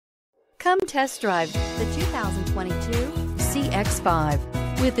Come test drive the 2022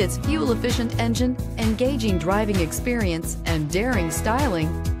 CX-5. With its fuel-efficient engine, engaging driving experience, and daring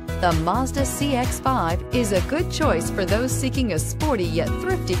styling, the Mazda CX-5 is a good choice for those seeking a sporty yet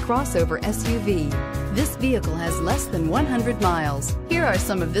thrifty crossover SUV. This vehicle has less than 100 miles. Here are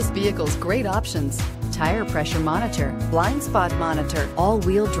some of this vehicle's great options: tire pressure monitor, blind spot monitor,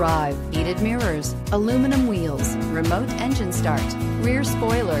 all-wheel drive, heated mirrors, aluminum wheels, remote engine start, rear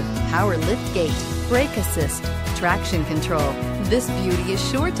spoiler, power lift gate, brake assist, traction control. This beauty is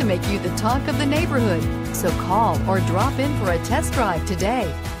sure to make you the talk of the neighborhood. So call or drop in for a test drive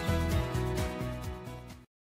today.